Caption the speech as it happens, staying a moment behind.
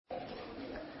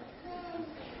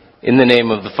In the name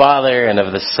of the Father, and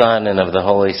of the Son, and of the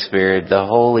Holy Spirit, the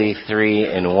Holy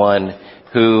Three in One,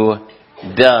 who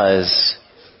does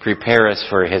prepare us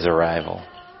for His arrival.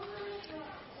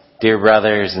 Dear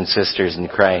brothers and sisters in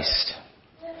Christ,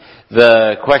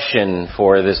 the question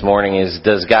for this morning is,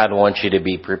 does God want you to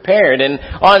be prepared? And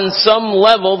on some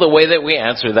level, the way that we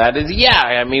answer that is, yeah.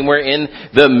 I mean, we're in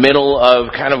the middle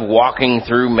of kind of walking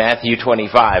through Matthew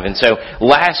 25. And so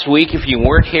last week, if you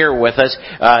weren't here with us,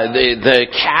 the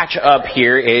catch up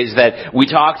here is that we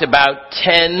talked about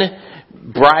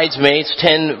 10 bridesmaids,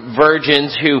 10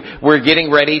 virgins who were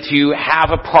getting ready to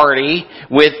have a party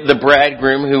with the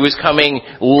bridegroom who was coming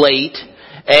late.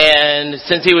 And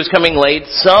since he was coming late,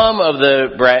 some of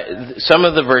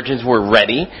the virgins were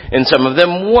ready, and some of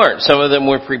them weren't. Some of them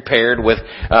were prepared with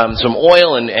some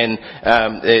oil, and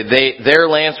their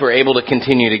lamps were able to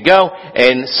continue to go.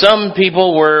 And some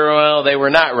people they were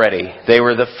not ready. They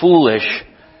were the foolish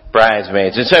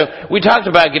bridesmaids. And so we talked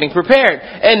about getting prepared.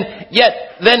 And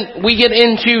yet then we get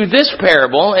into this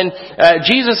parable, and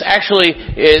Jesus actually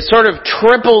sort of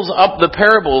triples up the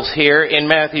parables here in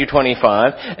Matthew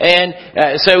 25. And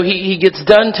so he gets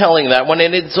done telling that one,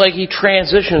 and it's like he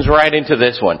transitions right into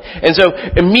this one. And so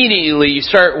immediately you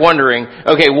start wondering,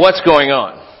 okay, what's going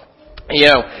on?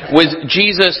 You know, was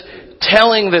Jesus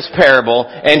telling this parable,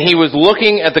 and he was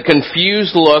looking at the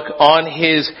confused look on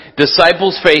his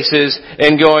disciples' faces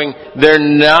and going, they're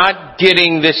not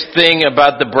getting this thing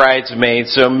about the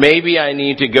bridesmaids, so maybe I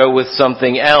need to go with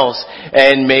something else,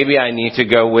 and maybe I need to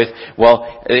go with,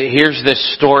 here's this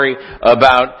story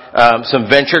about some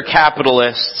venture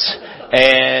capitalists,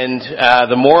 and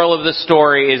the moral of the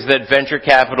story is that venture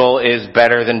capital is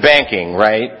better than banking,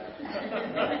 right?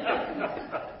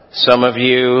 Some of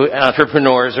you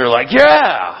entrepreneurs are like,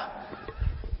 yeah!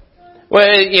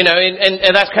 Well, you know,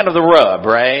 and that's kind of the rub,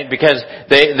 right? Because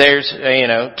there's,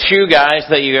 two guys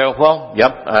that you go, well, yep,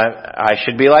 I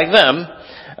should be like them.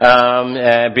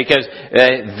 Because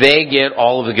they get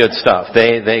all of the good stuff.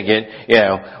 They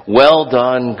get, well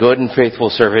done, good and faithful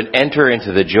servant, enter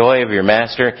into the joy of your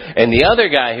master. And the other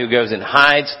guy who goes and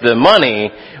hides the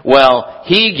money, well,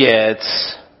 he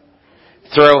gets,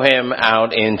 throw him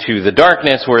out into the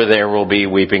darkness where there will be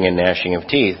weeping and gnashing of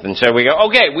teeth. And so we go,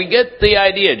 okay, we get the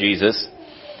idea, Jesus.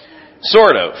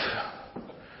 Sort of.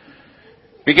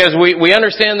 Because we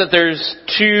understand that there's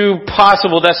two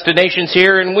possible destinations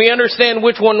here, and we understand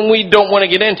which one we don't want to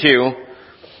get into.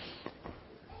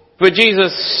 But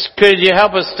Jesus, could you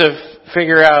help us to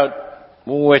figure out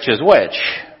which is which?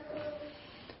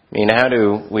 I mean, how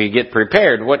do we get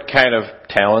prepared? What kind of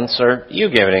talents are you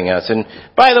giving us? And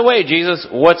by the way, Jesus,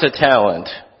 what's a talent?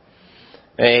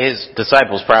 His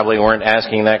disciples probably weren't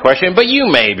asking that question, but you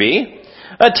may be.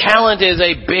 A talent is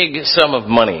a big sum of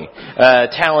money.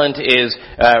 Talent is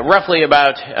roughly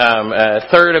about a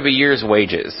third of a year's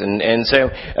wages. And so,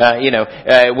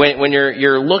 when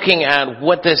you're looking at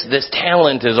what this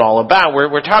talent is all about,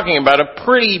 we're talking about a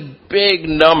pretty big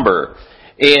number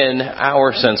in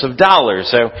our sense of dollars.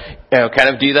 So, kind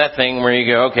of do that thing where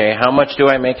you go, okay, how much do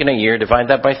I make in a year? Divide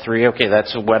that by 3. Okay,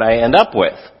 that's what I end up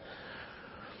with.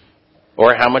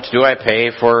 Or how much do I pay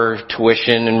for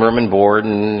tuition and room and board,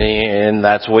 and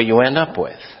that's what you end up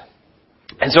with.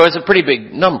 And so it's a pretty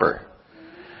big number.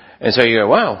 And so you go,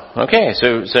 wow, okay,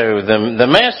 so the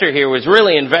master here was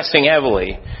really investing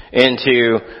heavily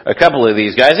into a couple of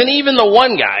these guys, and even the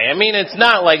one guy. I mean, it's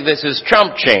not like this is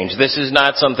chump change. This is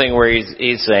not something where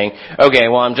he's saying, okay,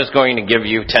 well, I'm just going to give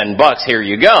you $10, here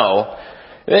you go.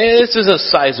 This is a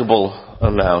sizable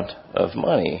amount of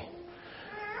money.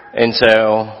 And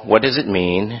so, what does it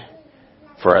mean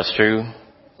for us to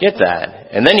get that?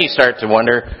 And then you start to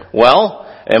wonder, well,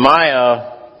 am I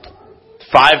a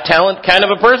 5-talent kind of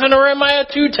a person, or am I a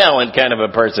 2-talent kind of a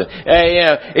person?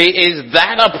 Is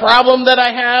that a problem that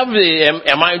I have?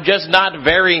 Am I just not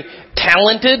very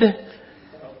talented?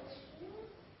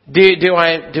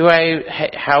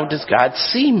 How does God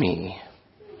see me?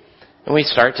 And we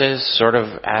start to sort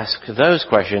of ask those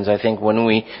questions, I think, when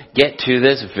we get to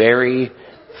this very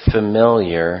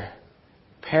familiar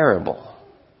parable.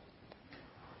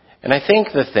 And I think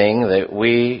the thing that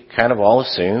we kind of all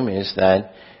assume is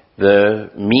that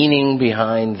the meaning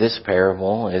behind this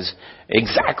parable is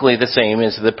exactly the same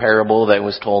as the parable that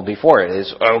was told before. It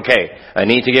is, okay, I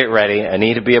need to get ready, I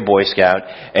need to be a Boy Scout,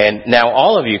 and now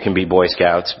all of you can be Boy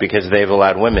Scouts because they've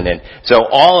allowed women in. So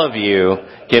all of you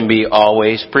can be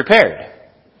always prepared.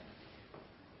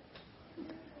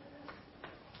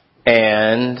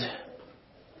 And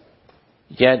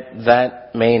yet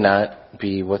that may not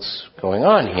be what's going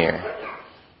on here.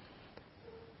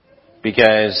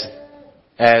 Because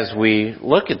as we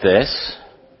look at this,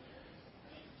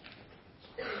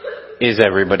 is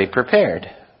everybody prepared?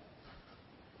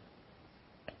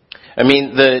 I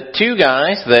mean, the two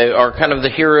guys that are kind of the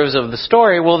heroes of the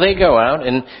story, well, they go out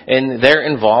and they're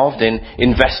involved in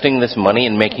investing this money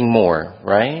and making more,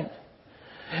 right?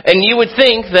 And you would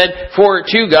think that for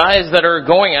two guys that are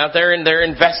going out there and they're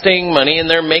investing money and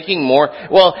they're making more,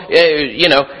 well,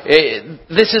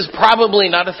 this is probably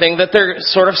not a thing that they're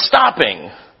sort of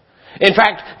stopping. In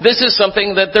fact, this is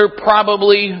something that they're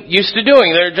probably used to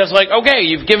doing. They're just like, okay,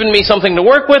 you've given me something to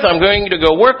work with, I'm going to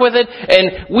go work with it.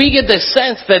 And we get this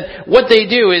sense that what they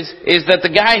do is that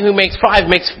the guy who makes 5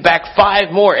 makes back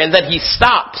 5 more, and that he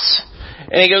stops.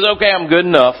 And he goes, okay, I'm good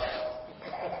enough.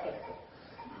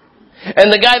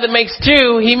 And the guy that makes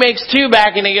 2, he makes 2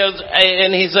 back, and he goes, and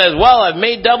he says, well, I've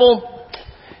made double.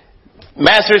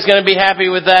 Master's going to be happy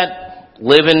with that.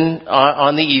 Living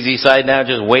on the easy side now,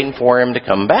 just waiting for him to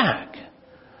come back.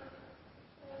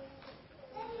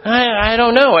 I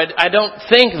don't know. I don't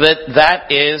think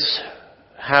that is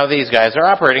how these guys are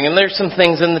operating. And there's some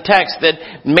things in the text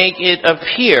that make it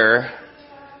appear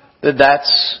that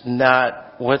that's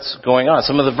not what's going on.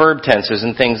 Some of the verb tenses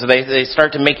and things, they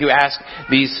start to make you ask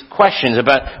these questions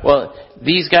about, well,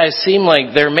 these guys seem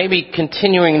like they're maybe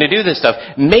continuing to do this stuff.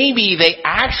 Maybe they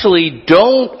actually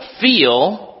don't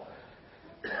feel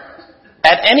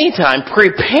at any time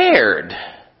prepared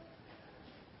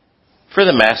for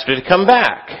the master to come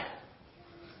back.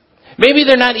 Maybe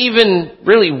they're not even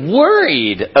really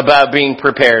worried about being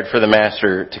prepared for the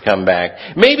master to come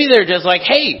back. Maybe they're just like,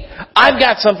 hey, I've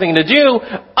got something to do.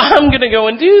 I'm going to go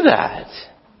and do that.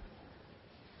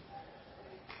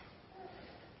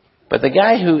 But the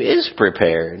guy who is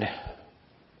prepared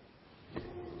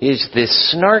is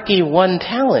this snarky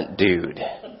one-talent dude.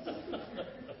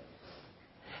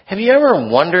 Have you ever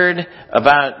wondered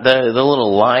about the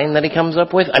little line that he comes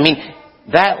up with? I mean,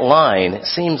 that line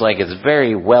seems like it's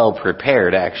very well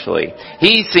prepared, actually.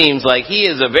 He seems like he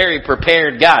is a very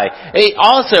prepared guy.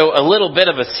 Also a little bit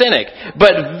of a cynic,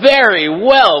 but very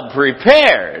well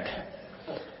prepared.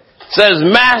 Says,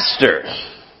 Master,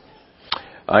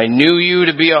 I knew you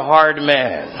to be a hard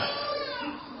man.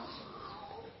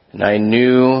 And I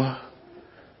knew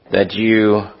that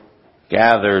you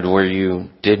gathered where you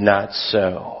did not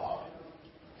sow.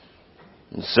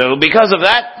 And so because of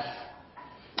that,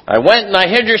 I went and I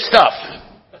hid your stuff.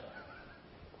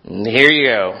 And here you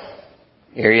go.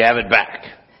 Here you have it back.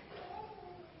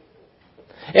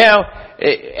 You know,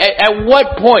 at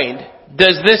what point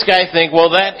does this guy think, well,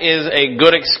 that is a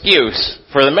good excuse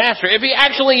for the master, if he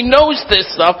actually knows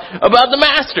this stuff about the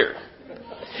master?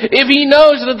 If he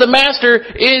knows that the master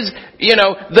is,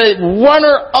 the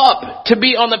runner-up to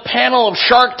be on the panel of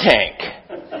Shark Tank.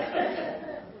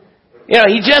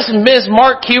 He just missed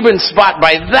Mark Cuban's spot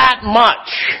by that much.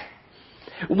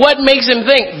 What makes him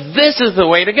think this is the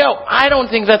way to go? I don't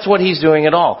think that's what he's doing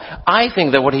at all. I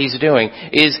think that what he's doing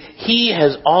is he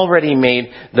has already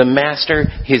made the master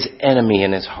his enemy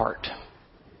in his heart.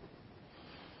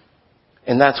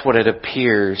 And that's what it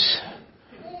appears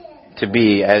to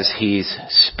be as he's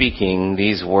speaking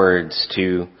these words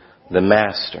to the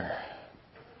master.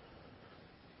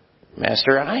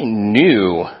 Master, I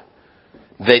knew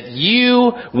that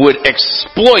you would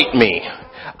exploit me.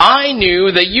 I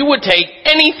knew that you would take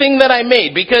anything that I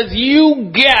made because you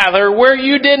gather where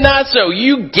you did not sow.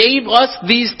 You gave us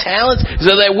these talents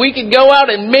so that we could go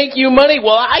out and make you money.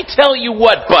 Well, I tell you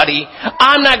what, buddy,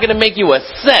 I'm not going to make you a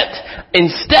cent.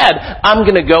 Instead, I'm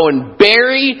going to go and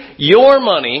bury your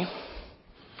money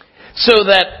so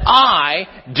that I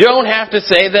don't have to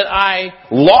say that I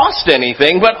lost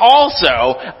anything, but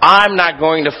also I'm not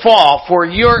going to fall for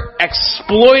your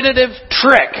exploitative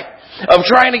trick of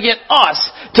trying to get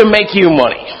us to make you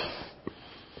money.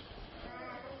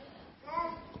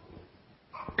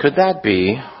 Could that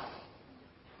be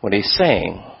what he's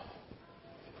saying?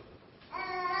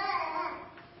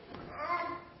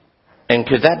 And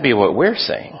could that be what we're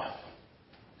saying?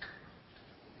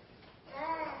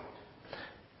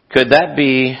 Could that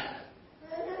be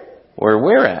where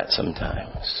we're at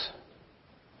sometimes?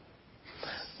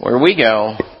 Where we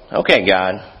go, okay,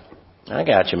 God, I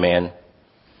got you, man.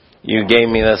 You gave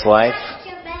me this life.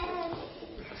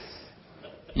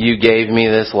 You gave me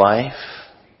this life.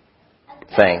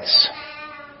 Thanks.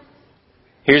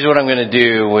 Here's what I'm going to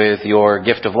do with your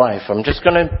gift of life. I'm just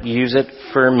going to use it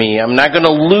for me. I'm not going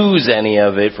to lose any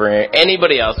of it for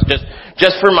anybody else,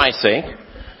 just for my sake.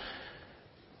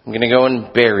 I'm going to go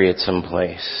and bury it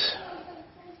someplace.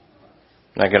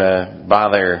 I'm not going to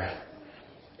bother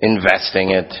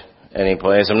investing it any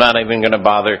place. I'm not even going to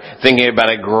bother thinking about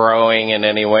it growing in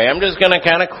any way. I'm just going to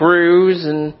kind of cruise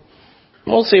and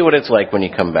we'll see what it's like when you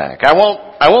come back. I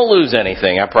won't lose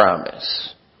anything, I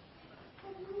promise.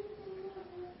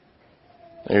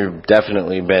 There have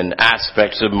definitely been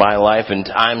aspects of my life and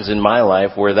times in my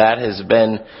life where that has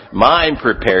been my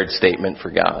prepared statement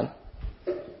for God.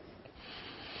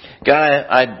 God,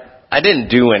 I didn't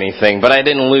do anything, but I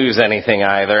didn't lose anything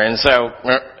either, and so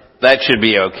that should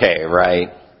be okay, right?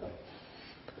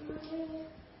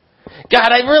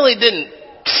 God, I really didn't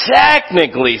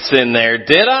technically sin there,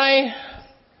 did I?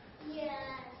 Yes.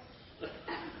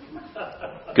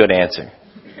 Good answer.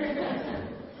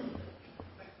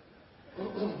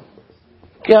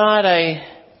 God,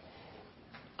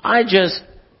 I'm just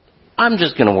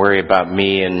going to worry about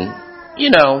me and,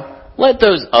 let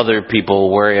those other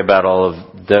people worry about all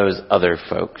of those other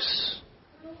folks.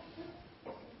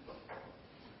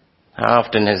 How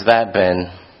often has that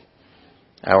been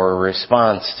our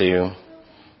response to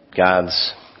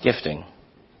God's gifting?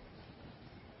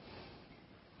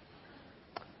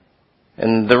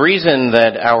 And the reason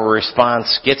that our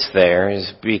response gets there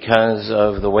is because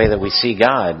of the way that we see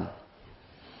God.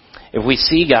 If we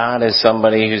see God as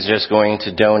somebody who's just going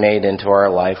to donate into our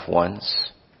life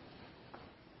once,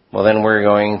 well, then we're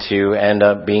going to end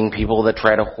up being people that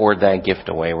try to hoard that gift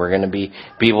away. We're going to be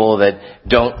people that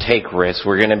don't take risks.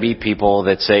 We're going to be people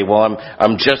that say, well,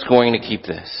 I'm just going to keep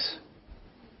this.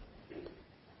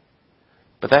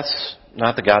 But that's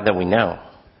not the God that we know.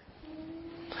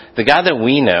 The God that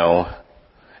we know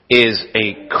is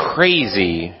a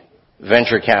crazy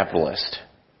venture capitalist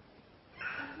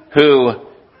who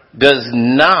does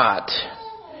not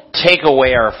take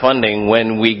away our funding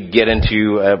when we get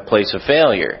into a place of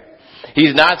failure.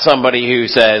 He's not somebody who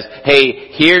says,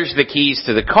 hey, here's the keys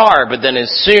to the car, but then as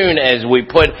soon as we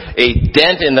put a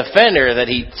dent in the fender that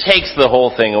he takes the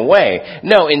whole thing away.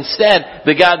 No, instead,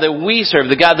 the God that we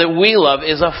serve, the God that we love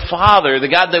is a father.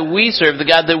 The God that we serve, the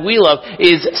God that we love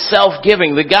is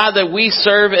self-giving. The God that we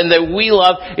serve and that we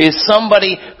love is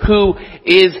somebody who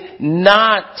is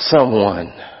not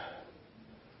someone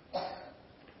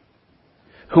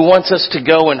who wants us to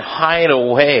go and hide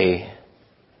away,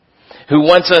 who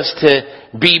wants us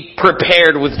to be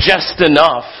prepared with just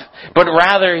enough, but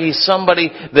rather he's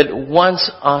somebody that wants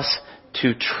us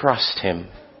to trust him.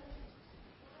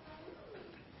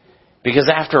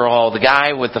 Because after all, the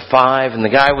guy with the 5 and the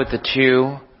guy with the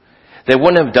 2, they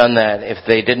wouldn't have done that if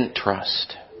they didn't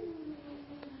trust.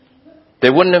 They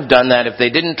wouldn't have done that if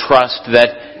they didn't trust that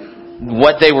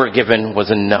what they were given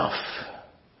was enough.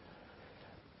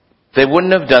 They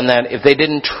wouldn't have done that if they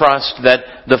didn't trust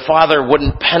that the Father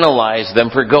wouldn't penalize them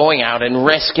for going out and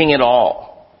risking it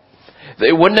all.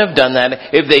 They wouldn't have done that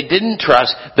if they didn't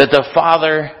trust that the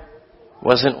Father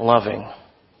wasn't loving.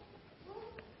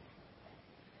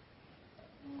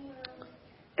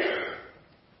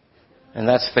 And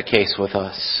that's the case with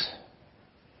us.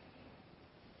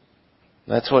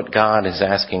 That's what God is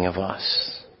asking of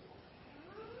us.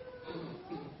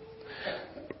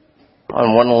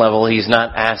 On one level, he's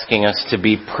not asking us to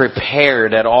be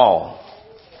prepared at all.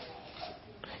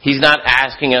 He's not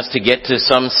asking us to get to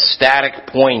some static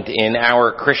point in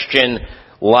our Christian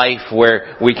life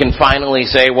where we can finally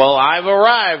say, well, I've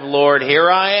arrived, Lord, here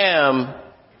I am.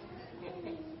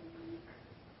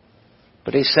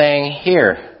 But he's saying,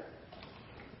 here,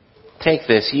 take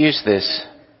this, use this.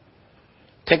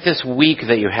 Take this week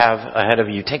that you have ahead of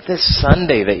you. Take this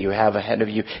Sunday that you have ahead of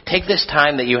you. Take this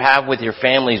time that you have with your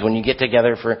families when you get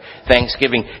together for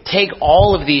Thanksgiving. Take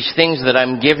all of these things that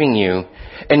I'm giving you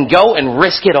and go and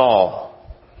risk it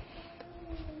all.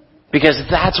 Because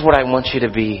that's what I want you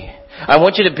to be. I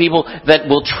want you to be people that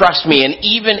will trust me. And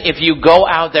even if you go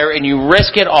out there and you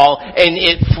risk it all and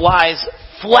it flies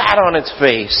flat on its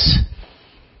face,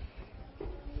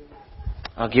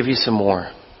 I'll give you some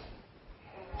more.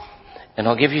 And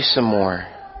I'll give you some more.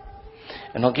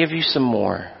 And I'll give you some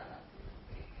more.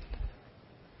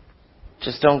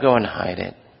 Just don't go and hide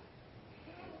it.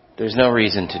 There's no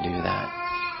reason to do that.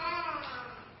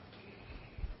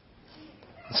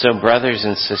 So, brothers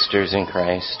and sisters in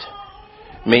Christ,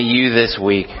 may you this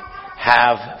week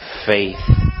have faith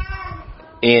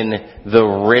in the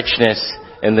richness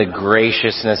and the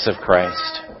graciousness of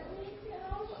Christ.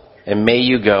 And may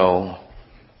you go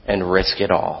and risk it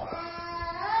all.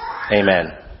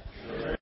 Amen.